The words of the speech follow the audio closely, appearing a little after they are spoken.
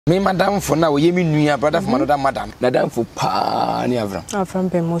Me madam for now we me nua brother for another madam. Madam for pa ni Avram. Avram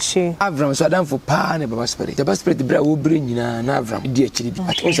be Moshe. Avram so adam for pa ni Baba Spirit. Baba Spirit bra wo bre nyina na Avram di akiri bi.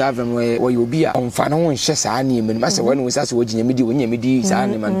 Ato so Avram we obi a onfa no ho nhye saa ne me. Ma se wonu sa se woginya medi wonya medi saa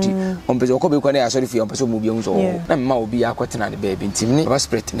ne manti. Onpese okobe kwa na asori fi onpese mu bi onzo. Na me ma obi akotena ne baby ntim ni Baba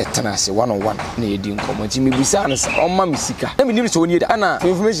Spirit ne tena se one on one na yedi nkomo. Nti me bisa no se omma me sika. Na me ni so woni da. Ana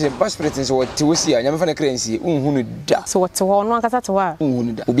information Baba Spirit se wote wosi a nyame fa na krensi unhunu da. So wote wo no akata to wa.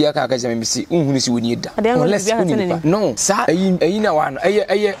 Unhunu da. Obi aka akaje me si unhunu si woni da. No, sa ayi na wa no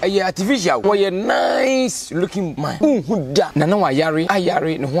ayi artificial. Wo ye nice looking man. Unhu da. Na wa yare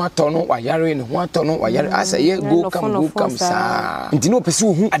ayare ne ho atono wa yare ne ho atono wa yare asa ye go come sa. Nti no pese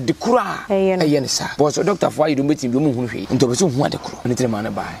wo hu adekura aye ne sa. But so doctor for you meeting bi mu hu hwe. Nti pese wo hu adekura. Ne tere ma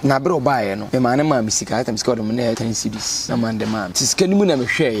na ba. Na bre oba ye no. Me ma na ma misika tam sika do me na 10 cedis. Na man de man. Ti sika ni mu na me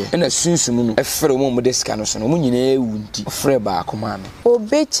hwe ye. Na sunsum no. E frɛ mo de sika no so no. Mo nyina ewu nti. Frɛ ba akoma me.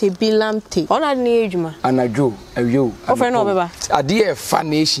 Obeche bilamte. Ona ni ejuma. Anajo ayo. O frɛ no obeba. Ade e fa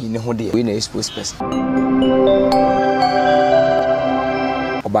nation ne ho de. We na expose person.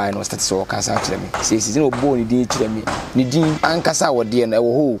 Oba no start so kasa kire me. Say no bo ni din kire me. Ni din ankasa wo de na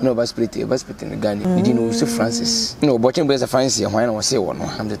wo ho. Na Baba Spirit ne Ghana. Ni din no so Francis. No bo chen Brother Francis e hwan na wo say wo no.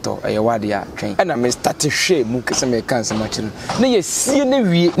 Am de to e wade a twen. E na me start hwe mu kese me kan se ma kire. Na ye sie na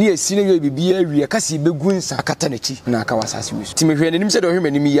wie, na ye sie na wie bibia wie kase begu nsa akata na chi. Na aka wasase wi so. Ti me hwe nanim se do hwe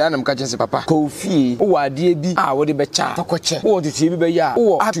manim ya na me ka kire papa. Ko fie. Wo ade bi a wo de be cha. Fa ko che. Wo tutu bi be ya.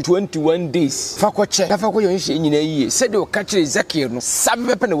 Wo at 21 days. Fa ko che. Fa ko yo nhye nyina yie. Se de o ka kire Zakir no.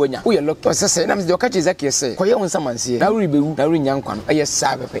 Sabe pe na wonya. Wo ye doctor se na me de o ka kire Zakir se. Ko ye won samanse. Na wuri bewu. Na wuri nyankwa no. Aye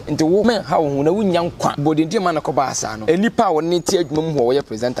sabe pe. Nti wo men ha wo hu na wo nyankwa. Bodi nti ma na ko ba asa no. Enipa wo ne ti adwuma mu ho wo ye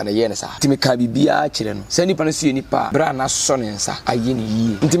presenter na ye ne sa. Ti me ka bibia kire no. Se nipa no so ye nipa. Bra na so ne nsa. Aye ne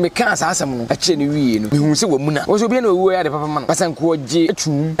yie. Nti me ka asa asem no. A kire ne wie no. Me hu se wo mu na. Wo so bia na wo ya de papa ma no. Basan ko je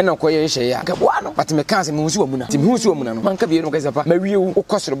atum. E na ko ye hye ya. Ka bo ano. But me ka asa me hu se wo mu na. Ti me hu se wo mu na no. Man ka bia no ka se pa. Ma wie wo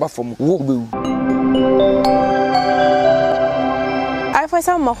kosoro ba fom. Wo bewu. I for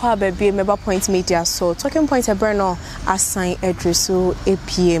some mahwa baby member point media so talking point e burn assign address so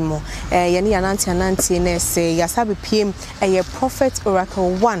APM ye ni ananti na say yasabe PM ye Prophet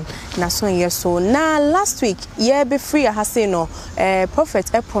Oracle 1 na so ye so na last week ye be free ha say no prophet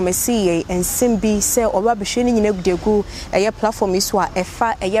e promise ye ensimbi say oba be hwe ni nyina gudegu ye platform is wa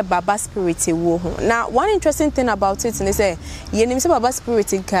efa ye Baba Spirit wo ho na one interesting thing about it is say ye nim say Baba Spirit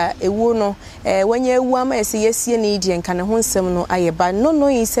ka ewo no when ye ewu ama say ye sie ni die nka ne ho nsem no aye ba no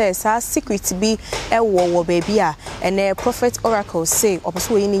he says sa secret be wo baby a and Prophet Oracle say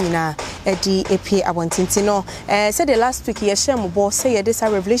opeso yi ni nyina e di epie abontinti no say the last week ye share mo bo say ye this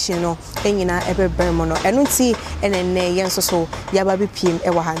revelation no enyina ebeber mo no eno nti enenne ye nso so ya ba be piem e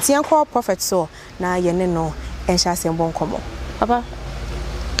wa hanti anko prophet so na ye ne no ensha asem komo papa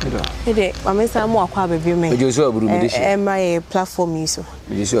ede amesa mo akwa baby me ojoso aburu me de my platform yi so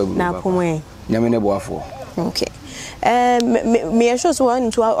ojoso aburu na pomo nyame ne boafo okay me show so one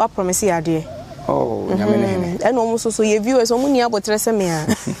to a promise ya de oh nyame ne and almost so ye viewers omu ni abotre se me a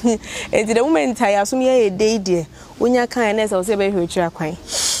and the moment I assume ye dey there onya kan na say be hwetira kwan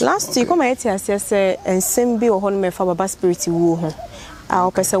last week come eti ase se ensem bi wo no me fa Baba Spirit wo ho a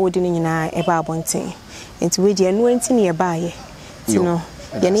opese wodi ni nyina e ba abonten enti we de no enti ne e ba ye no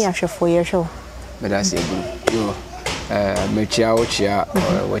ye ne ahwefo ye hwe me da se eguru yo me chia o chia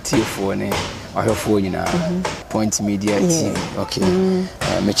watiefo ne ahwefo nyina point media team okay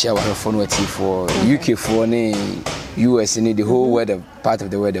me chia ahwefo no watiefo UK for ne US ne the whole world part of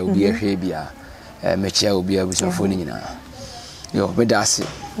the world will be ahwe bia me chia obi abusofo ne nyina yo me da se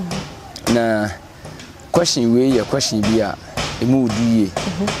na question we ye question bia emu udie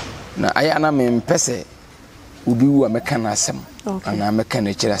na aya na me mpese obi wu ameka na asem ana ameka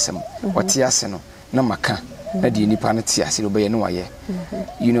na kira asem ote ase no na maka na di nipa na ti ase obaye no waye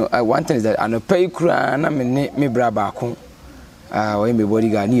you know one thing is that an pay kura na me bra ba ko we me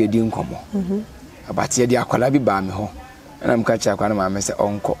bodyguard ni edi nkomo abate di akwala bi ba me ho na mka cha akwa na ma me se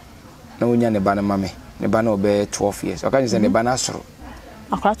onko na wonya ne ba na ma me ne ba na obe 12 years oka se ne ba na soro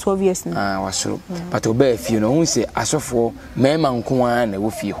akwa 12 years na wasoro but obe fie no hu se asofo mema nko a na wo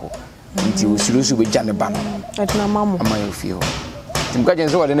fie ho nti osuru be ja ne ba no adina mamu ama yo fie ho timka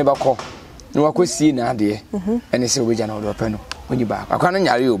jenso wode ne ba ko no wakosie na ade ene se obeja na odo peno onyi ba akwa no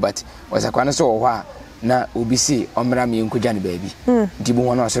nyare o but wasa kwa no so wo ho a na obi si omra me nkoja ne baabi nti bo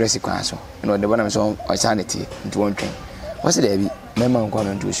wono asore sikwan so na ode bona me so osanity nti won twen wase da bi mema nko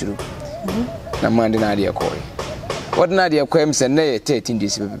no nti osuru na mande na ade ko wode na ade ko em se na ye 13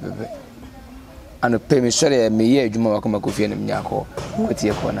 days bebe ano pe me sore me ye adwuma wakoma kofie na mnya ko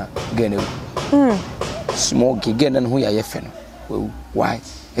kotie ko na gane small gege na ho ya ye fe no why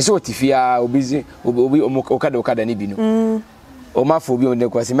eso otifia obizi obi okada ni bi no o ma fo bi o ne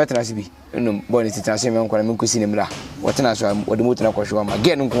kwase metena se bi no bo ne titase me nkwana me nkosi ne mra wotena so wode moto na kwahwe ma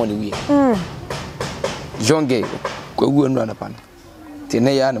ge no nko ne wie jonge ko wu anu na pan te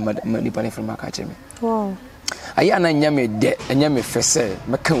ne ya na ni pan from aka cheme wow aya na nyame de nyame fese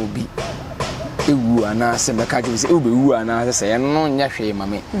meka obi ewu ana se meka jo se obi wu ana se no nya hwe ma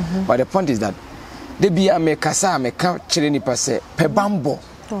me but the point is that de bia me kasa me ka kire ni pase pe bambo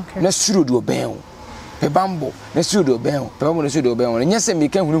na suro do ben pe bambo na suro do ben pe bambo na suro do ben nya se me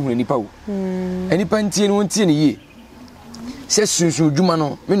ka hunu nipa wo enipa ntie no ntie ne ye se sunsun djuma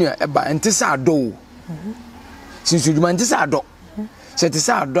no me nua eba ente sa ado sunsun djuma ente sa ado se te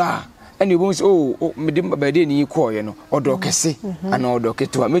sa ado a ene bo se o me de ba de ni ko ye no odo kese ana odo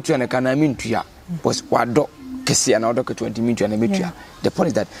keto a metua na kana mintua bos wado kese ana odo keto anti mintua na metua the point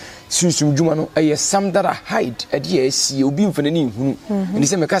is that sunsun djuma no eye some that hide e de esi obi mfana ni hunu ndi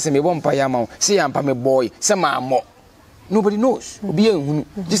se me ka se me bo mpa ya ma se ya mpa me boy se ma mo nobody knows obi ehunu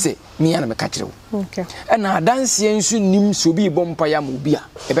just say me ya na me ka kire wo okay na adanse ensu nim so bi bo mpa ya ma obi a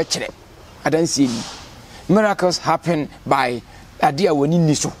e be kire adanse ni miracles happen by adia woni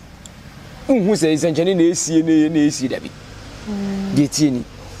ni so unhu se isenchene na esi dabi de tie ni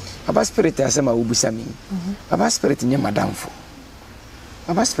aba spirit asema obusa mi aba spirit nye madamfo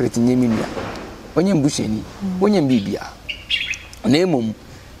aba spirit nye minua onye mbusheni onye mbibia na emom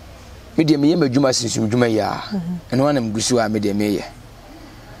me de me madwuma sinsum dwuma ya eno wana mgusu a me de me ye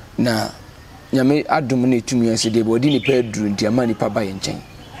na nyame adom na etumi anse de bodi ni pa duru nti ama ni pa ba ye nchen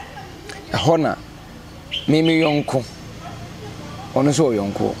ho na me yonko ono so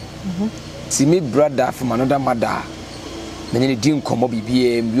yonko si me brother from another mother me ne din komo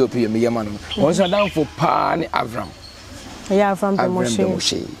bibie mbi opi me yema no ono so dan for pa ni Avram ya Avram be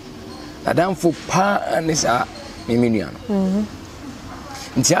Moshe dan for pa ni sa me menua no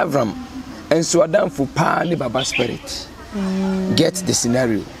nti Avram enso dan for pa ni baba spirit get the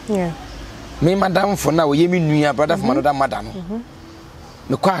scenario me madam for now ye menua brother from another mother no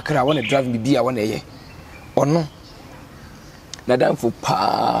me kwa akra wona drive bibia wona ye ono na dan for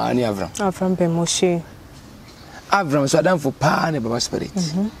pa ni Avram be Moshe Avram so dan for pa ni baba spirit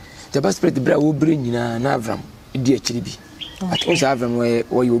the baba spirit bra wo bre nyina na Avram di akiri bi atonso Avram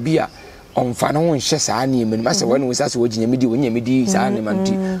wo ye obi a onfa no nhye saa ne emenu ma se wona wo sase wo ginyamedi wo nyamedi saa ne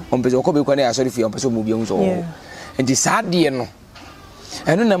manti onpese wo ko be kwa na ya sorry fi onpese mo bi hu so enti saa de no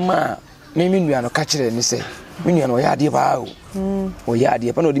eno na ma me nua no ka kire ni se me nua no ya de ba o ya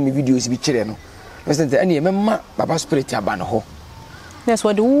de pa no de me videos bi kire no present ene me ma baba spirit aba no ho yes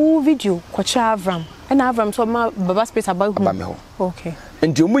what do video kwa cha Avram and Avram so ma baba spirit aba me ho okay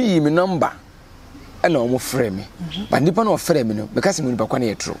enti omo yi me number ena omo frɛ me ba nipa no frɛ me no because me nipa kwa na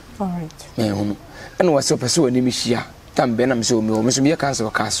yetro all right hunu ena wase opese woni mi hia tambe na me so me o so me cancel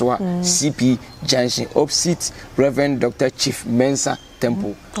kasoa CP Junction opposite Reverend Dr. Chief Mensa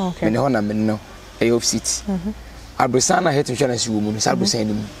Temple okay me ho na me no e opposite Abresana het insurance wo mu sa Abresana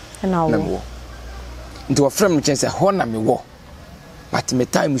ni mu na me wo nti wo frɛ me chance ho na me wo but me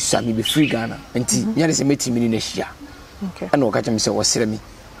time so me be free Ghana nti nya se meti me ni na hia okay ena wo ka che me se wo sere me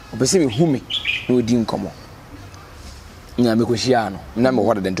obese me hu me na odi nkomo nya me ko hia no na me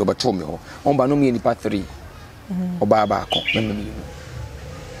hoda den to beto me ho on ba no me nipa 3 oba ba ko me me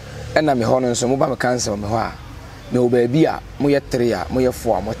ena me ho no so mo ba me cancel me ho a me oba bi a mo ye 3 a mo ye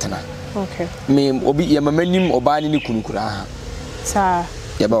 4 a mo tena okay me obi ye mamanim oba ni kunukura ha sa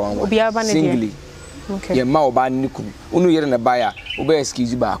ye ba wan obi aba ne singly okay ye ma oba ni kunu unu yere na ba ya oba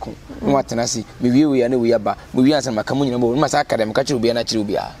excuse ba ko no watena si me wie ya na we ya ba me wie ansa maka mo nyina bo ma sa academy ka kire obi na kire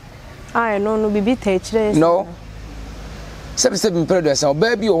obi a no bibi te kire no sebi mpredesa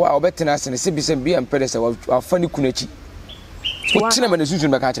oba bi o wa obetena se ne sebi mpredesa wa fani kunachi wotina me na susu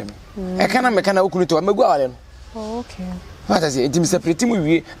me ka cheme e kana me kana okunu to magu awale no okay mata se intim separate mu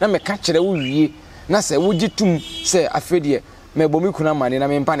wie na me ka kire wo wie na se wo gitum se afedie me bomi kuna mane na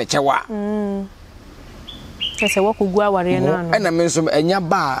me mpa ne chewa se wo kugu aware na no na me nso enya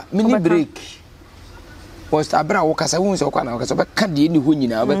ba mini break post abra wo kasa won se wo kana wo kasa be ka de ni ho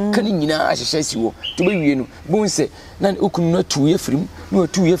nyina be ka ni nyina ahyehye si wo to be wie no bon se na okunu na tu ye frim na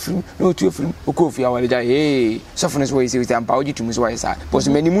tu ye frim na tu ye frim okofi awale ja softness wo ise ampa wo gitum so wa isa post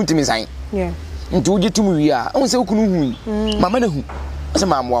mani muntimi san nti wo gitum wie a won se okunu hu mama na hu se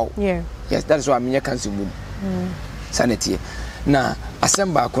mamwa wo yes that is why me cancel mum sanity na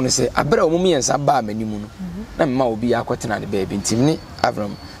asemba ko no se abra wo miensa ba manimu no na mema obi akotena ne baby ntimni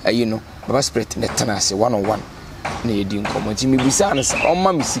Avram ayi no baba spirit ne tena ase 101 na yedi nkomo nti mebisa no se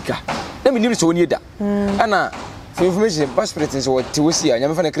omma misika na menim so woni da ana for information baba spirit nso wote wosi a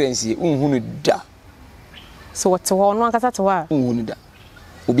nyame fa na kransie unhu no da so what to no akata to wa unhunu da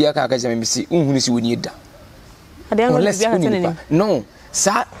obi aka aka jame si unhunu si woni da ade an obi aka tene no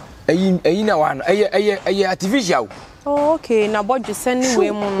sa ayi na wa no ayi artificial. Oh, okay, na bodge send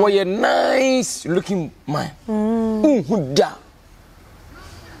we mu no we nice looking man unhunu da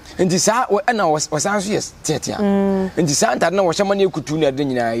ndi sa na wasan so yes tetia ndi sa anta na wo hyema na ekutu na de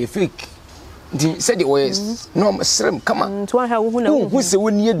nyina ye fake ndi said was no srem come on to ha wo na wo se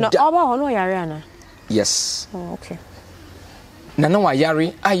woni da na oba ho no yare ana yes okay na wa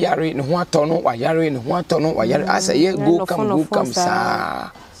yare ayare ne ho ato no wa yare ne ho ato no wa yare asa ye go come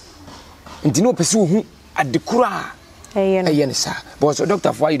sa ndi no pese wo hu adekura eye ne sa but so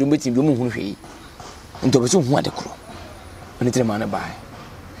doctor for you do meeting do mu hu hwe nto pese wo hu adekura oni tire ma na bai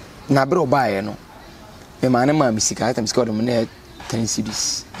na bro bae no me mane ma misika ta misika do me na 10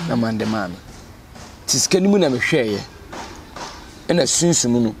 cedis na mande ma me tisika ni mu na me hweye na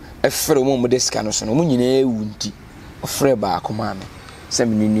sunsum no efre mo de sika no so no mo nyina ewu nti ofre ba akoma me se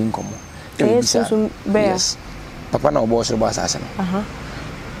me nini nkomo sunsum be yes papa na obo so ba asase no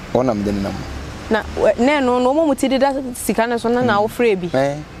ona me de nam na no mo muti da sika no so na ofre bi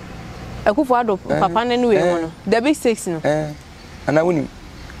akufo ado papa na we no the big 6 no ana woni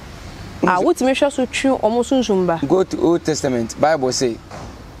what me sure so tru omosunsumba go to Old Testament Bible say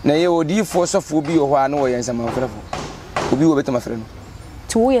na ye odi for sofo bi ho ana wo yensa manfrefo obi wo betama frɛ no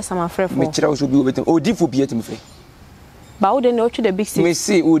ti wo yensa manfrefo me kira wo so bi wo betama odi fo bi atimi frɛ ba wo de na otu the big 6 me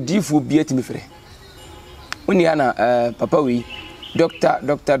say odi fo bi atimi frɛ oni ana papa we doctor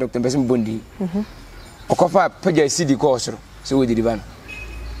person bondi okofa paja CD ko osoro so we deliver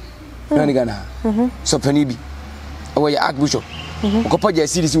no ni gana so pani bi o ya archbishop okopa ja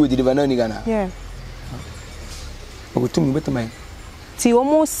CD we deliver no ni gana o to mi betama ti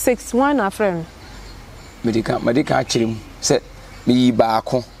almost 6 na friend medika akyerem se me yi ba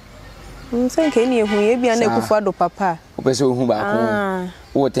ko nse nke ni ehu ye bia na ekufu ado papa o pese o hu ba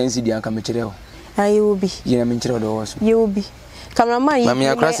ko o 10 CD anka me kyerɛ o ayi obi yina me kyerɛ do wo so ye obi cameraman yi mami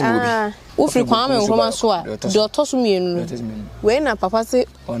akrasi mo obi o fi kwa me nkoma so a de otoso mienu we na papa se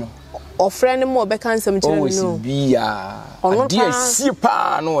ono ofrene mo be kan sam kyerɛ no o si bia dia si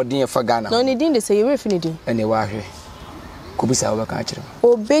pa na odin fa Ghana no ni din de se ye we fini din ene wa hwe ko bisa wo ka kyerɛ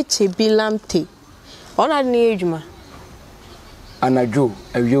obeche bilamte ona ni ejuma anajo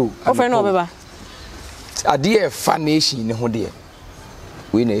awio ofrene obeba ade fa nation ne ho de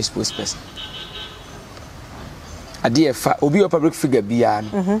we na expose person ade fa obi public figure bia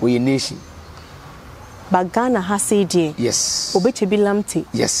no we nation Bagana hasidi yes obeche bilamte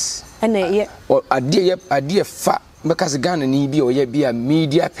yes ene ye ade fa because Ghana ni bi oye bia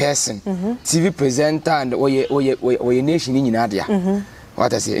media person TV presenter and oye nation ni nyina dia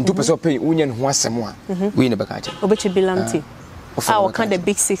what I say into person pay unye ho asem a we na baka ache obeche bilamte o kan the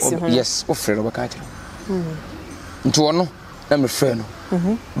big 6 yes o frɛ no baka ache nto ono na me frɛ no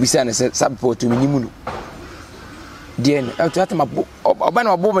bisa na support me nimu no die no ata ma oba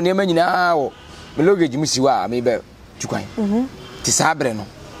na obo me nyina wo me luggage mu siwa me be tukwan ti sabre no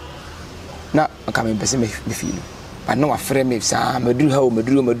na aka me pese me feel but no afre me sa maduru ha o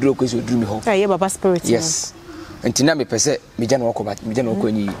maduru ko so duru me ho ye baba spirit yes ntina me pese me gya na okoba me gya na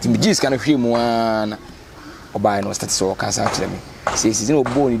okonyi ti me gis kana hwe mu ana oba no start so ka sa kire me se si no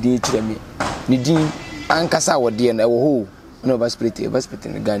bo ni din kire me ni din ankasa wo de na wo ho no baba spirit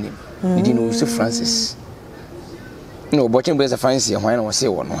ne Ghana ni din no so Francis no bochen be za fancy hwan na wo se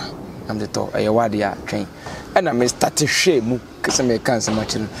wo no am the talk aye wade ya twen ana me start hwe mu kese me kan se ma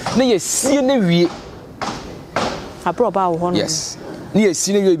kire na ye sie na wie abro ba wo ho no yes na ye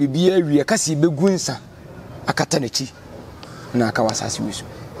sie na wie bibia wie kase begu nsa akata na chi na aka wasase wiso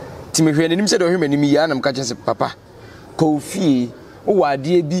ti me hwe nanim se do hwe manim ya na mka kyense papa ko fie wo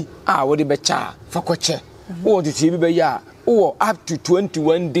wade bi a wo de be cha fa koche wo tutu bi be ya wo up to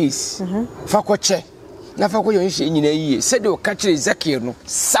 21 days fa koche na fa ko yonhye nyina yie se de o ka kire Zakir no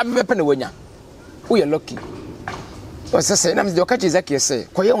sabe pe na wanya wo ye lucky o se na me de o ka kire Zakir se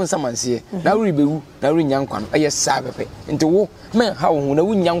ko ye wonsa manse na wo ribewu na wo nya nkwa no aye sabe pe nti wo men ha wo hu na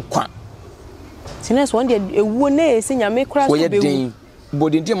wo nya nkwa Tines one day ewu na ese nyame kra so be wu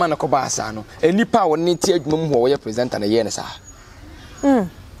bodi ndi ma na ko ba asa no enipa wo ne ti adwuma mu ho wo ye presenter na ye ne sa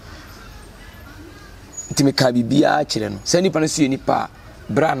ntimi ka bibia kire no se nipa no su enipa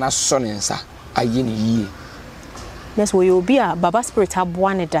bra na so ne nsa aye ne yie nes wo yobi a baba spirit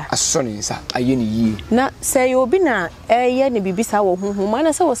aboa ne da aso ne nsa aye ne yie na se yobi na eye ne bibisa wo honhom ma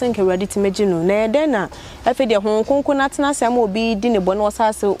na se wo senke ready to meji no na ede na afi de honkonko na tena se ma obi di ne bo na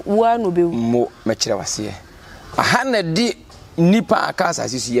wasase wa no be mo me kire wase aha na di nipa aka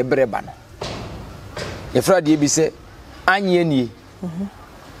asase su ye breba no ye fra de bi se anye nie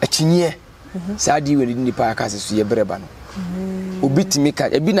akinye saa di we ni pa aka so ye breba no obi timi ka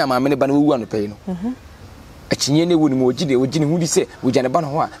ebi na maame ne ba no wu anope no achinye ne woni mo ogide hu di se wogya ne ba no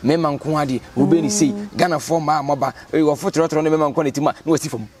ho a mema nko ade obe ni sei Ghana for ma moba wo fotrotro ne mema nko ne tima na wasi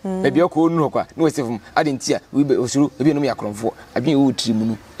fam ebi akọ onu hokwa na wasi fam ade ntia we be osuru ebi no me yakromfo adwen wo tiri mu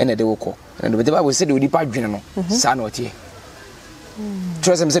no ene de wo kọ na de ba bo se de odi pa dwene no saa na otie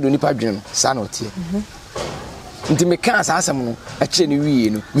trust me se de odi pa dwene no saa na otie nti me kan saa asem no a kire ne wie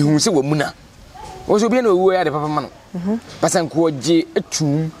no me hu se wo mu na wo so bi na owu ya de papa ma no pasan ko je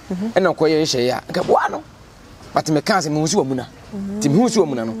etum ena ko ye hye ya nka bo ano but me kan se me hu se wo mu na ti me hu se wo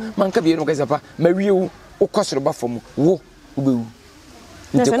mu na no man ka bi no ka se pa ma wie wo ukosoro ba fam wo ubewu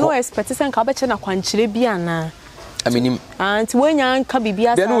nti no expect se nka obeche na kwankyire bi ana aminim anti wenya nka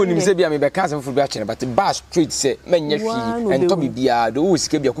bibia sa be no nim se bia me be kan se fu bi a kire but bar street se menya hwi ento bibia do wo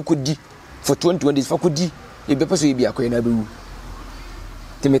sika bia kokodi for 20 days for kodi e be peso bia ko na bewu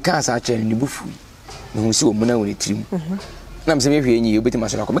ti me kan sa kire ni bufu me hu se wo mu na woni tirim na me se me hwe enyi obeti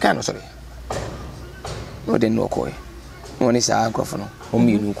masoro ko me kan no sore no den no koy no ni sa akrofo no o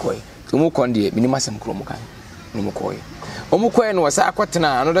mi nu koy to mu kon de minima sem kro mu kan no mu koy o mu koy no sa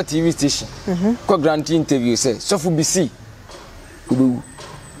akotena another TV station ko grant interview say sofu BC ubu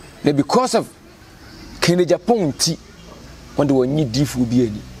na because of Kennedy Japan ti wonde wonyi difu bi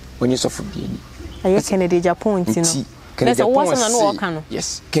ani wonyi sofu bi ani ayo Kennedy Japan ti no Kennedy Japan na no oka no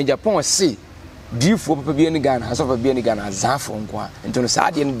yes Kennedy Japan say difu papa bi ani Ghana sofu bi ani Ghana zafo nko nto no sa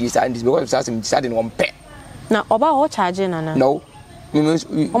de no di sa because sa sem sa de no mpe na oba ho charge na no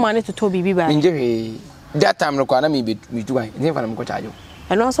o ma ne to tobi bi ba nje that time no kwa na me tu kan nje fa na me ko charge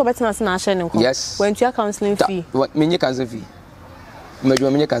and also better na share nko when you counseling fee me nye counseling fee me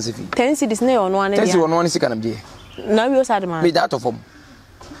do me nye counseling fee 10 cedis na ono ane 10 cedis ono ane sika na me na we osade man me that of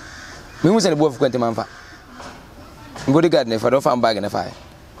me hu se ne bo fukwente manfa bodyguard ne fa do fa bag ne fa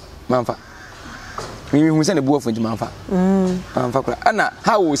manfa me hu se ne bo fukwente manfa manfa kula ana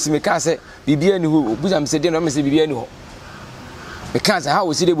ha wo si me ka se bibia ni ho buza me se de no me se bibia ni ho me ka se ha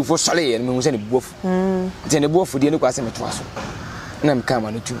wo si de bu fo sole me hu se ne bo fu de ne bo fu de ne kwa se me to aso na me ka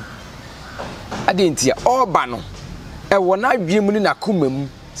ma no tu ade ntia oba no e wo na adwe mu ni na koma mu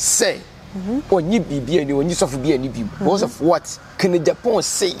se onyi bibia ni onyi sofu bia ni bi because of what Kennedy Japan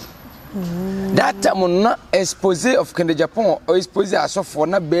say that time na expose of Kennedy Japan or expose asofo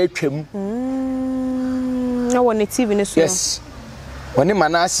na be atwam na woni TV ne so yes woni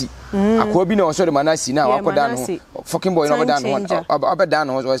manasi akwa bi na o so de manasi na wakoda no fucking boy no wakoda no abeda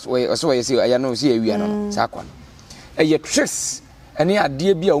no so ye say aya no so ye wi no sa akwa eye tricks ene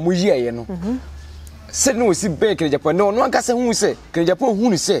ade bia o mu yi eye no se no si be Kennedy Japan no no anka se hu se Kennedy Japan hu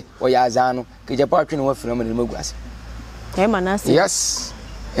ni se o ya azan no Kennedy Japan atwe no wa fira ma ne maguase e manasi yes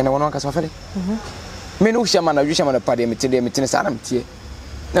ene wono anka so fele me no hia ma na hia ma na pade me tene sa na mtie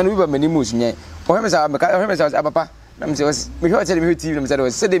na no bi ba mani mus nye o he me sa papa na me se me hwa tele me TV na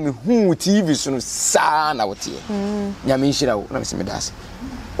me se de me hu TV so no sa na wotie nya me nhira wo na me se me das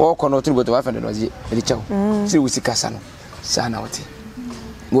o kono to boto wa fende no zi e chawo se wo sika sa no sa na wotie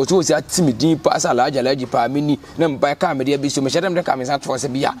mo to si atimi din pa sa laji pa mini na mpa ka me de bi so me hyedem de ka me sa to se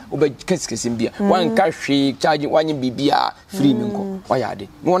bia wo ba kesikesim bia wan ka hwe charge wan bibia free me nko wa ya de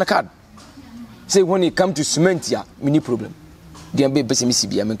me wona card say when it come to cement ya mini problem dia be be se mi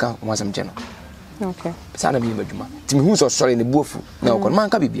sibia me ka mo asem je no okay sa na bi maduma ti me hu so sore ne buofu na ko man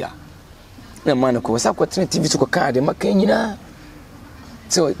ka bibia na man ko sa ko tene TV so ko card ma kan nyina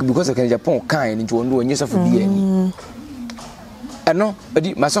so because of Kennedy Japan kan ni jo ndo onye so for bia ni ano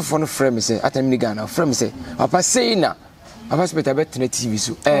adi masofo no frame me say atami ni Ghana frame me say papa say na papa speta bet na TV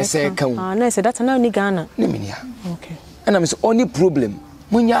so say kan na say that na ni Ghana ni minia okay and am say only problem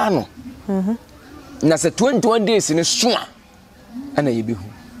munya no na say 21 days ni so ana ye bi hu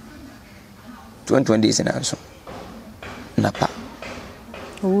 21 days na so na pa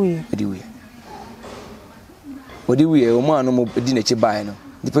oye odi we o ma no mo di na chi bae no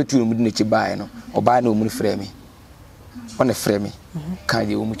di pa tu mo di na chi bae no o bae no mo frame on frame kan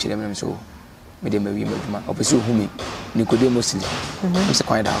ye o mu kire me so me de mawi maduma o pese hu me Nicodemus mo se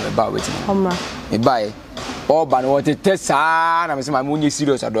kwan da me ba wetin oma me bae o ba no wote tesa na me se ma mo nyi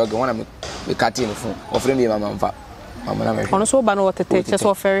serious adog wona me kati no fun o frame me mama mfa mama na me ono so ba no wote te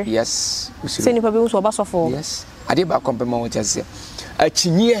so ferry yes se ni pa bi wo so ba so for yes ade ba kompema wo tese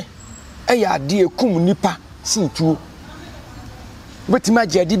akyinye eya ade ekum nipa sintuo betima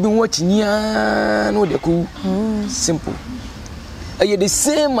jadi bi wo akyinye no de ku simple eye the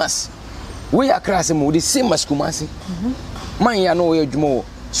same as we are class mo the same as Kumasi man ya no we adwuma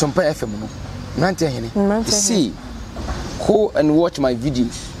Sompa FM no nante hene see go and watch my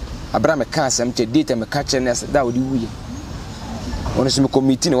videos abra me ka asem che data me ka chere na da wo di wuye ono so me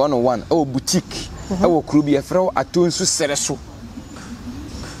committee ne 101 e boutique e wo kuro bi e frɛ atonsu sereso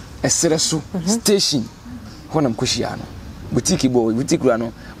esereso station honam koshia no boutique bo boutique ru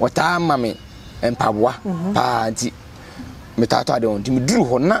no wata mame empaboa pa nti metato ade on ti meduru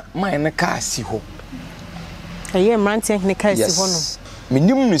ho na man ne ka si ho aye mrantie ne ka si ho no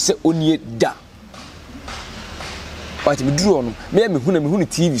menim no se onie da pati meduru no me hunu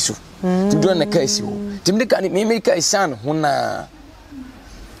TV so ti meduru na ka si ho ti me ka me ka isan ho na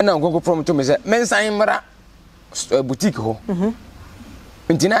na ngongo promote me se mensan mra boutique ho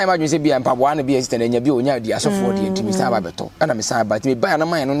ntina ai madwen se bia mpaboa na bia sister na nya bia onya di asofo de ntimi sa ba beto na me sa ba ti me ba na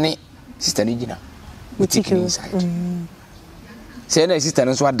man no ne sister ni gina boutique inside say na sister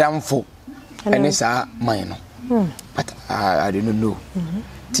no so adamfo ene sa man no but I don't know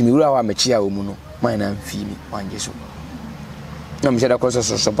ti me wura wa mechi a omu no man na mfi mi wanje so na me sheda ko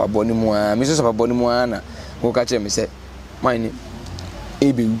so pabo ni mu a me so pabo ni mu na ko ka che me se man ni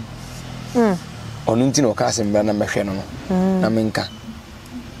ebe onu ntino o ka se mbra na mehwe no na menka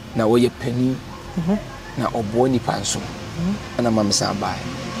na wo ye pani na obo ni panso na mamsa bae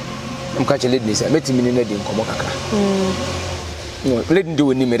mka che lady say metimi ni na de nkomo kakra no lady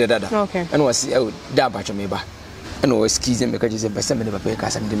do ni me dada and was da ba che me ba and was skize me ka che say bese me de papa ka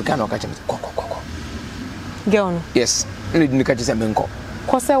sam de me ka na o ka che me ko girl no yes lady ni ka che say me nko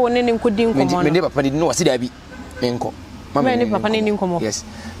ko se woni ni nkodi nkomo me de papa ni no wasi da bi me nko mama ni papa ni nkomo yes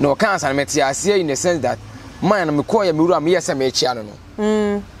no can san me tia ase in the sense that man me ko ya me wura me yesa me chia no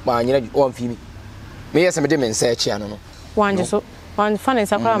ba nyina on fi mi me yesa me de me nsa chia no wanje so wan fane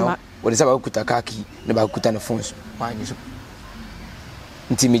sakra ma wodi sa ba kuta kaki ne ba kuta na phones wanje so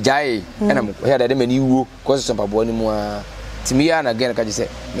nti mi jae na mo ya da de mani wuo ko so pabo ni mu a ti mi ya na again ka je se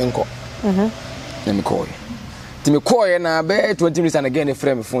me nko na me ko ti me ko ye na be 20 minutes and again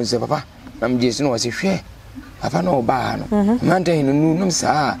frame phone se papa na me je so no wase hwe papa no ba no man den no no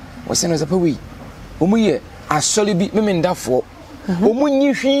sa wase no papa wi omuye asoli bi me ndafo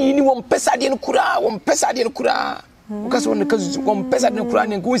omunyi hwi ni won pesa de no kura ukaso won kazu won pesa de no kura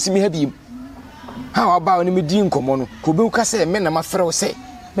ne ko simi ha bi ha wa ba ni me di nkomo no ko be ukase me na mafrɛ wo se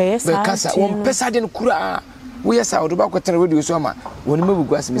be kasa won pesa de no kura wo yesa wo do ba ko tena radio so ama woni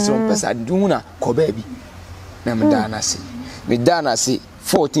mabugu asemi se won pesa de huna ko ba bi na me da na se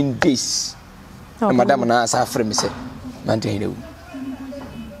 14 days na madam na sa frɛ me se man te hinewu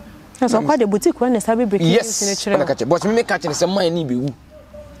so kwa de boutique when na sabe break yes ni chere but me ka chere se man ni be wu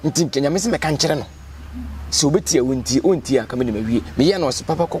ntim kenya me se me kan chere no se obeti a wonti aka me de mawie me ye no se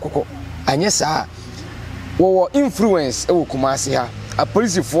papa kokoko anye sa wo influence e wo Kumasi ha a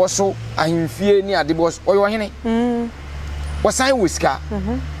police force so ahemfie ni ade boss oyo hene wo sai wiska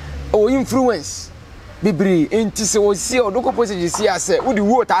o influence bibiri enti se wo si odoko posage si ase wo di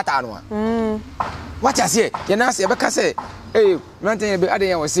wo tata no what you say ye na se be ka se plantain be ade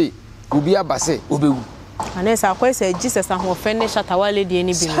ya wo se obi abase obewu anesa akwese Jesus ahofe ne shatawale de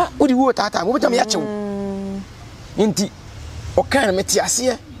ni bi no odi wo tata mo betam ya chew nti o kan me ti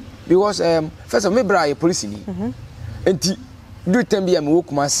ase because first of me bra ye police ni nti do tambia me wo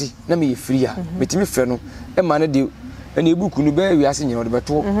Kumasi na me free a metimi frɛ no e ma ne de na ebuku no ba wi ase nyina de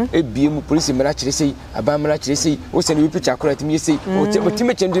beto ebie mu police mera kire sei aban mera kire sei o se ne picture akora timi sei o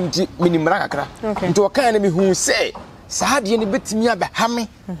timi chendim ti minimra kakra nti o kan na me hu sei saade ne betimi aba hame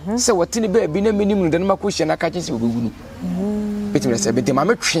se wotini ba bi na menim no de na makohia na ka kyen se obewu no betimi se be de ma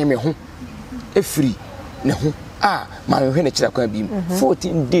metwe me ho efiri ne ho ma me hwe ne kira kwa bi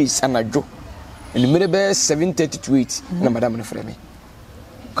 14 days anadwo ni mere be 7:30 to 8 na madam ne frɛ me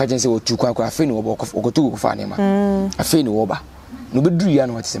ka kyen se otu kwa afi ne wo bo okotu ko fa ne ma afi ne wo ba no beduru ya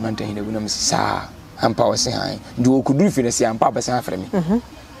no wate se man tan hinewu na me sa ampa wo se han ndi okuduru fi ne se ampa ba se afrɛ me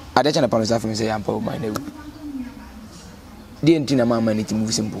ade cha na pano sa afrɛ me se ampa wo man na the entina mama ni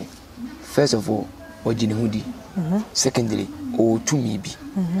timu simple first of all ojini hudi secondly o tumi bi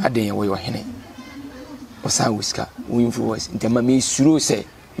aden wo yo hene o sa wiska o influence ntama me suro se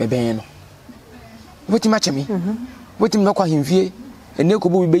me ben no woti ma chemi woti me kwa himfie ene ko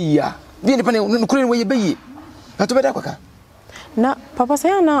bo be yi a bi ne pa ne kure wo ye be yi na to be da kwaka na papa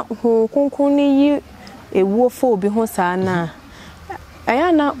say na ho konkon ni yi ewuo fo obi ho saa na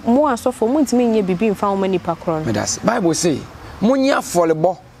ayana mo asofo mo ntimi nye bibi mfa wo mani pakron me das bible say munya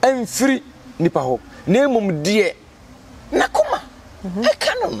folebo emfiri nipa ho na emum de na koma e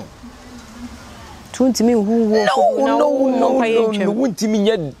kanu no tuntimi hu wo no wuntimi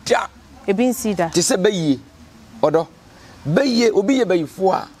nya da ebin sida ti se bayi odo bayi obi ye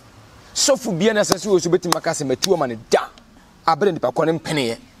bayifo a sofu bia na sase wo so beti makase matuo ma ne da abre nipa ko ne mpene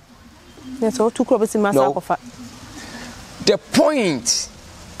ye yes o tukro besi masa akofa the point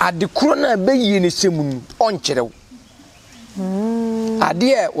at the corona bayi ne shemu on cherew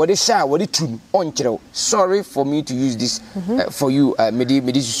Ade what they share what it true on chero. Sorry for me to use this for you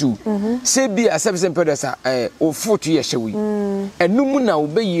medi su. Say be a service producer o 40 years we. Enum na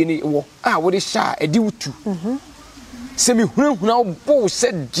obeye ni wo what they share e di utu. Say me huna bo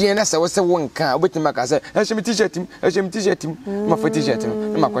said Diana say was one car obetima ka say ehye t-shirt him ma for t-shirt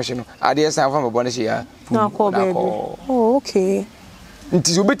no ma question no ade say fa mabone she ya na call baby. Oh okay.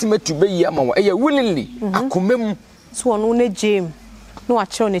 Nti obetima tu be yi ama wo e willingly akomam so ono na jam no a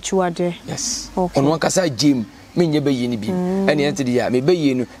chew na chiwade. Yes. Ono kasa jam me nye be yi ni bi ene ente di ya me be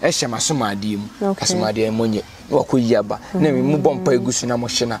yi no e hye masomade mu asomade monye na wakoyi aba na me mu bompa egusu na mo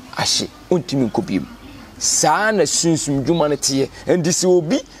hye na ahye ontimi nkobiem saa na sunsum dwuma ne te endi se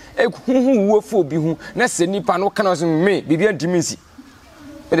obi ehuhu wofo obi hu na se nipa no kana so me bibia ntiminsi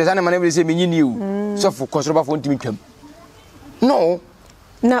e de sana manebe se menyi ni o so fo kosoro fo ntimi twam no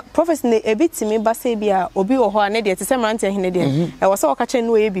na prophet ne ebitimi ba se bia obi wo ho ane de te se mrante hene de e wo se wo ka che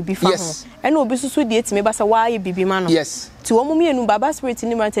no ye bibi fa ho e na obi susu de etimi ba se wa ye bibi ma no yes ti wo mumienu baba spirit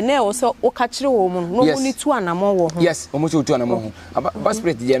ni mrante na e wo se wo ka kire wo mu no mu ni tu anamo wo ho yes wo mu se tu anamo ho baba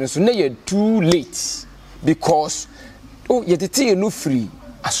spirit de no so na ye too late because oh you tete no free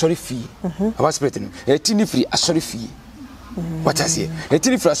asori fee aba spirit no e ti ni free asori fee what I say e ti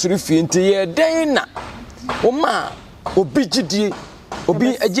ni free asori fee nti ye den na o ma obi gidie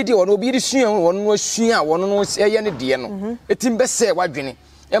obi agidie wono obi risua wono no asua wono no eye ne de no etim be se wadwene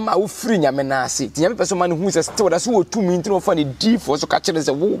e ma wo free nyame na ase ti nyame person ma ne hu se still da so otumi nti no fa ne di for so ka kire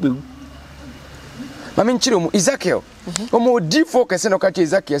se wo be mama nchire mu Ezekiel omo di focus no ka che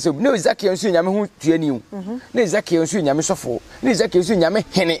Ezekiel se no Ezekiel nsu nyame hu tuani hu na Ezekiel nsu nyame sofo na Ezekiel nsu nyame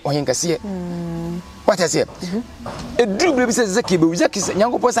hene ohenkase what I say e dubbe bi se Ezekiel be Ezekiel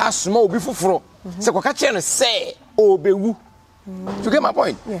nyangopo sa asoma obi foforo se ko ka che no se obewu you get my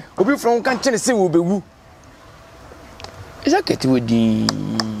point obi from kan che no se obewu Ezekiel ti wodi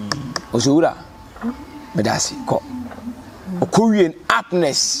osura medasi ko okowien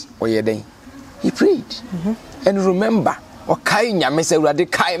aptness oyeden. He prayed and remember okay nyame say urade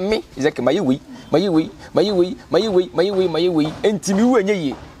kai me Ezekiel mayewi entimi wu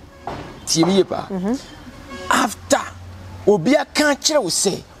enye tiemi ye pa after obi aka kire wo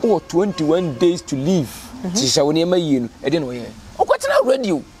say 21 days to live ti shawo ne mayi no e de no ye okwatena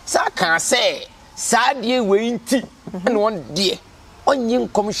radio sa kan say sa de we nti na won de onye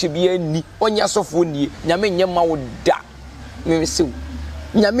nkom hwe bia ni onye asofo nie nyame nye ma wo da me se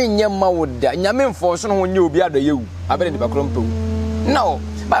nyame nyema woda nyame mfo so no nye obi adoyewu abere de bakro mpewu no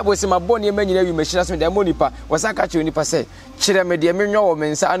bible say maboni e manyina wi machina so de monipa wasaka che onipa say kire me de menwa wo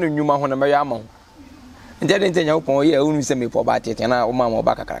mensa anu nnwuma ho na meya ama ho ndede ntenya wo pon ye unu se me po ba tete na wo mama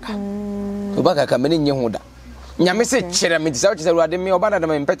oba kakraka oba kakaka me nye ho da nyame se kire me disa wo che ruade me oba da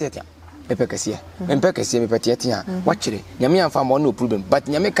me mpetete epekase mpekase me petete a wa kire nyame amfa mo no problem but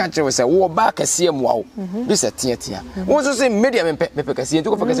nyame ka kire we say wo ba kase mu awo bi se tetea wo so say media me pekase nti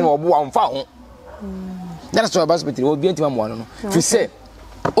ko pekase no wo amfa ho that's why bas betri wo bi ntima mo no fi say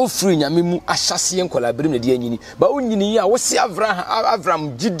o free nyame mu ahyase enkola berim na de anyini ba onyini a wo se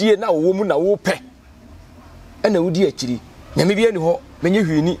Abraham gidie na wo mu na wo pe na wudi akiri nyame bi ani ho menye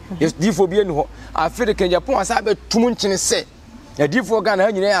hwini difo bi ani ho afere kan Japan asa be tum nkyene se difo ga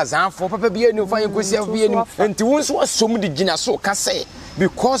na nyina azanfo papa bi ani fa yenkosi af bi ani enti wo nso asom de gina so ka se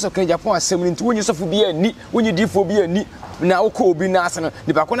because of kan Japan asem nti wonyi sofo bi ani wonyi difo bi ani na wo ko obi na ase no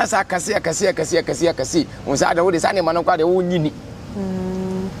ni ba ko na sa akase won sa da wo de sa ne manon kwa de wonyi ni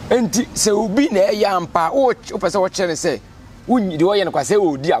enti se obi na ya ampa wo pese wo kire se wonyi de wo ye no kwa se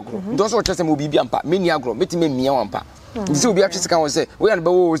odi agro ndo so wo kire se mo bi ampa meni agro metime mia ampa ndi se obi atwese kan wo se wo ya no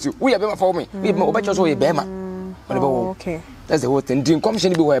ba wo so wo ya be ma fa wo me wo ba kire so wo ye be ma wo ba wo okay that's the whole thing din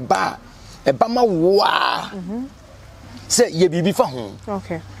commission bi wo e ba ma wo se ye bibi fa ho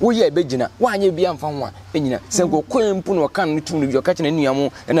okay wo ye be gina wo anya bi amfa ho a enyina se go kwempu no kan no tum no bi o ka kire na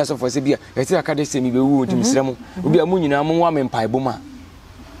nuamo na so for se bi a e ti aka de se mi be wo ntim sira mu obi a mu nyina mo wa me mpa ibo ma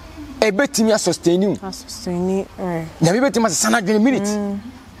ebetimi sustain nyame betimi sana dwene minute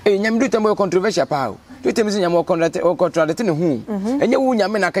nyame do tamo controversial pa o do temi nyame contradict ne hu enye wo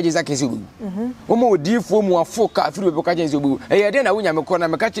nyame na ka jeza kesi obu wo mo odifo mu afo ka afiri be ka jeza obu ye de na wo nyame ko na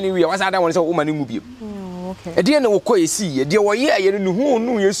me ka kine wi wasa da won se wo ma ne mu bi okay e de na wo ko yesi ye de wo ye aye ne hu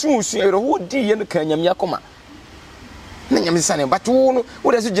nu yesu su ye ho di ye ne ka nyame akoma na nyame sana but wo no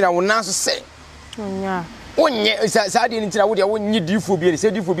wo de so gina wo na so se nya onye sa de ntina wo de wonye difo bi ne se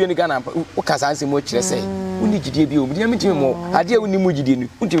difo bi ne ga na wo ka sanse mo kire se woni gidie bi o mi ntimi mo ade woni mu gidie nu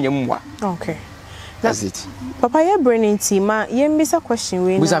ntimi nyam mo okay that's it papa ye brain ntima ye mbisa question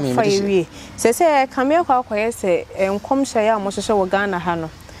we na fa ye se kame kwa kwa ye se enkom hye ya mo hye wo Ghana ha no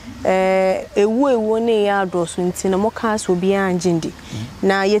ewu ne ya adoso nti na mo ka so bi anjindi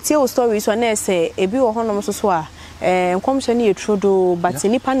na yetie o story so na ese ebi wo honom so a nkomhye ne yetrodo but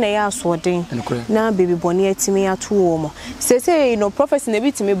nipa na ya asoden na baby boni atimi ato wo mo sese no prophecy na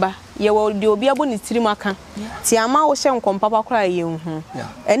bitimi ba ye wo de obi abo ne tirim aka ti ama wo hye nkompapa kra ye hu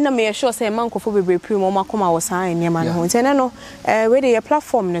enna me sure say man kofo bebre pri mo makoma wo san enema no ho ntene no we de ye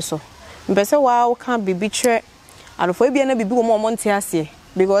platform ne so mbese wa wo kan bibi tre alofo ebia na bibi wo mo nte ase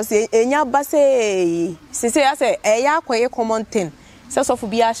because enya base sese ase eya kwaye common thing so so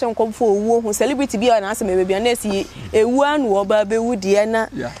bi a hye nkomfo owu hu celebrity bi na ase me bia na esi ewu anu oba bewu de na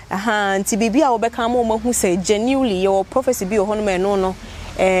nti bibi a wo beka mo hu say genuinely your prophecy bi ho no me no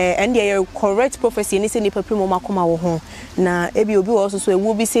and your correct prophecy ni say nipa primo makoma wo ho na ebi obi wo so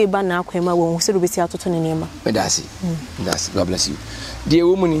ewu bi say ba na akwema wo hu say obi si atoto ne nema that's God bless you dear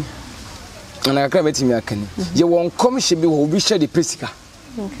woman na akra betimi akani ye won komhye bi ho obi hye de pesika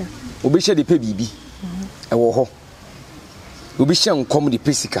okay obi hye de pe bibi wo ho obi hye nkom de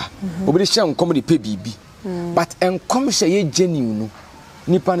pesika obi hye nkom de pe bibi but enkomhye ye genuine no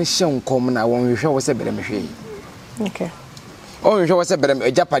nipa ne hye nkom na won hwehwe wo se bere mehwe okay o hwehwe wo se bere me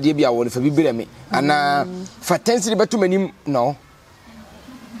ajapade bi a wo fa bibire me ana fatensi beto manim no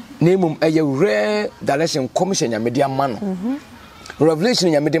nemum eye rare direction komhye nyamede amano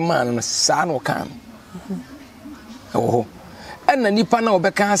revelation nyamede man no sa no kan na nipa na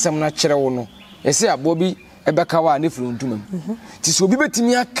obeka asem na kyere wo no yesi abo bi ebeka wa ne fruntumam ti so obi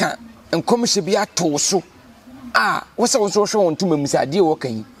betimi aka enkomhye bi ato so wo se wo so hwe ntumam se ade wo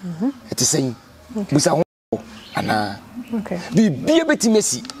kan eti sen busa ho ana okay bibie betimi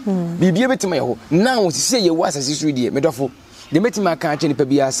asi bibie betimi ho na wo sise ye wo asase so die medofo de betimi aka ache nipa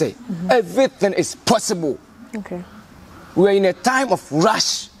bi ase everything is possible. Okay, we are in a time of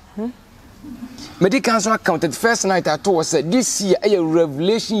rush. Medical Council accounted first night I told us this year a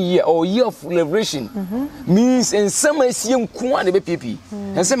revelation year or year of revelation means in some ways you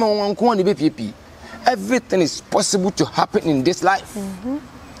and some everything is possible to happen in this life.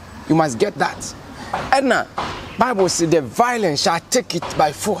 You must get that. And now Bible says the violent shall take it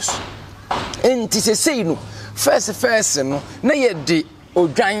by force. And it is say no first no na ye de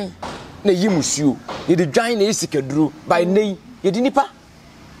odwan na yimusuo ye de dwan na esikaduro by nei ye de nipa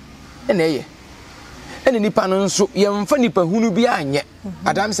na ye ene nipa no nso ye mfa nipa hunu bi anye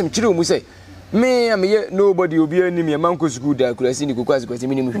adam sem kire omu say me am ye nobody obi ani me man ko school da kurasi ni kokwasi kwasi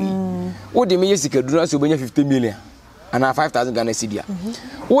minim hwi wo de me ye sikaduro aso obenya 50 million ana 5000 Ghana cedi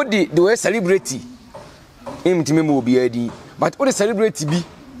wo de we celebrity emtime mo obi adi but wo de celebrity bi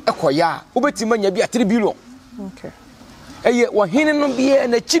ekoya wo betima nya bi 3 billion. Okay, eye wo hene no bia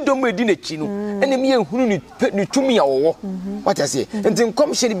na chidom edi na chi no ene me ehunu ni tumi ya wo what I say enti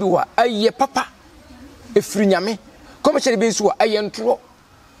nkomhye bi wa aye papa efiri nyame komhye bi nso wa aye ntro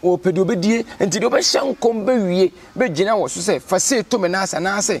o pedi obedie enti de obehya nkom ba wie be gina wo so se fa se to me na asa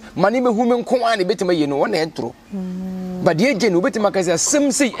na ase mane mehu me nkom an betima ye no wo na entro ba de ege no betima ka se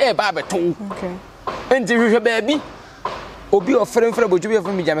sem sei e ba beto. okay, enti hwehwe ba bi obi ofremfre boju bi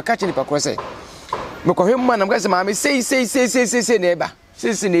efo mi jame ka che ni pakro se me ko hwem manam ga se ma me sei neba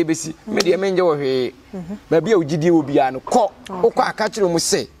sei na ebesi me de me nje wo hwe ba bia ogidie obi an ko okọ aka kire mu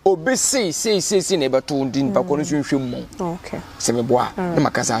se obe sei na eba to ndin pa ko no hwehwem mo. okay, se me boa na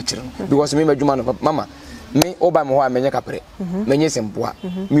makasa a kire no because me madwuma no mama me oba me ho a menye kapre menye sempoa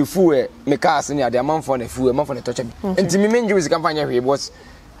me fuwe me ka se ni ade amanfo na fuwe amanfo na tocha bi enti me menje wisi kan fanya hwe boss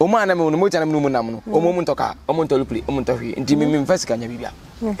o ma na me no mo tana me no nam no o mo ntoka o mo ntolupli o mo ntahwe enti me mfasi kanya bibia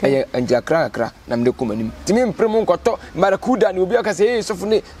eye anja kra na me de kumanim enti me mpremu nkoto marakuda ni obi aka se eh sofu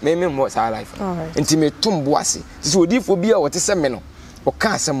ne me mo sa life enti me tumbo ase sisi odifo bia wote se me no o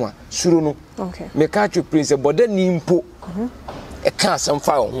ka asem a suro no okay, me ka twa prince boda ni mpo e ka asem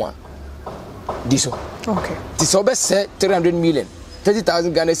fa ho a diso okay, ti so be se 300 million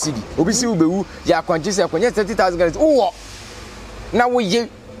 30,000 Ghana cedi obi si ubewu ya kwanche se kwanya 30,000 Ghana wo na wo ye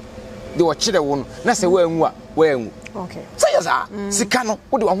de wo kire wo no na se wo anwu a wo anwu. okay, say yes sika no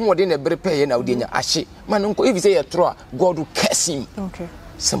wo de wo ho de na bere pay na wo de nya ahye man nko if say you tro a God will curse him. okay,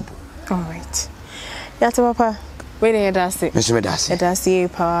 simple. all right, ya to papa we dey dase me so me dase dase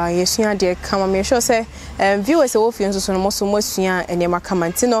pa yesua de kama me sure say viewers wo fi nso no mo so mo sua enema kama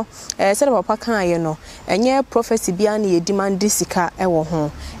ntino say papa kan ye no enye prophecy bia na ye demand sika e wo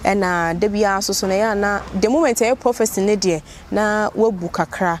ho na de bia so no ya na the moment e prophecy ne de na wabu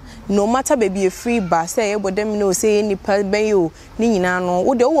kakra no matter baby free ba say e bodem no say nipa ben yo ni nyina no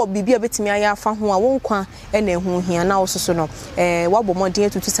wo de wo bibia betimi aya afa ho a wo nkwa na ehu hia na wo so no wabo modin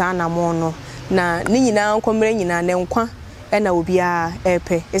tutu sa na mo no na ni nyina nkomre nyina ne nkwa na obi a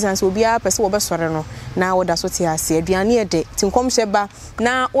epe esanse obi a pese wo besore no na woda so te ase aduane e de tinkom hyeba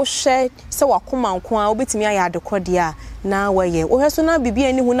na wo hye se wakoma nko a obetimi aye adekode a na waye wo hweso na bibia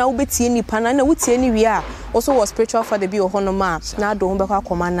ani hu na wobetie nipa na wotie ni wi a also was spiritual father bi ohonoma na do ho bekwa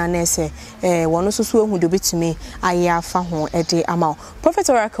akoma na na ese wono so so ehu de obetimi aye afa ho e de ama Prophet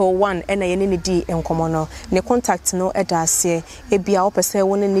Oracle 1 ena ye ne di enkomo no ne contact no e da ase e bia wo pese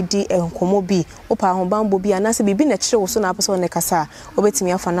wo ne di enkomo bi wo pa ho bambo bi anase bibi na kire wo so na pese wo ne kasa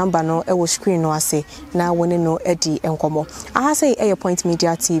obetimi afa number no e wo screen no ase na wo ne no e di enkomo aha say e Point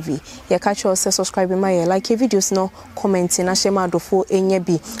Media TV ye catch us subscribe my like videos no comment na share ma dofo enye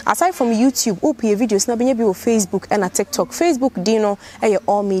bi aside from YouTube open videos na benye bi o Facebook and a TikTok Facebook dino e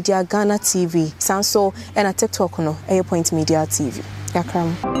All Media Ghana TV sanso and a TikTok no e Point Media TV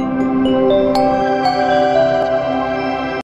yakram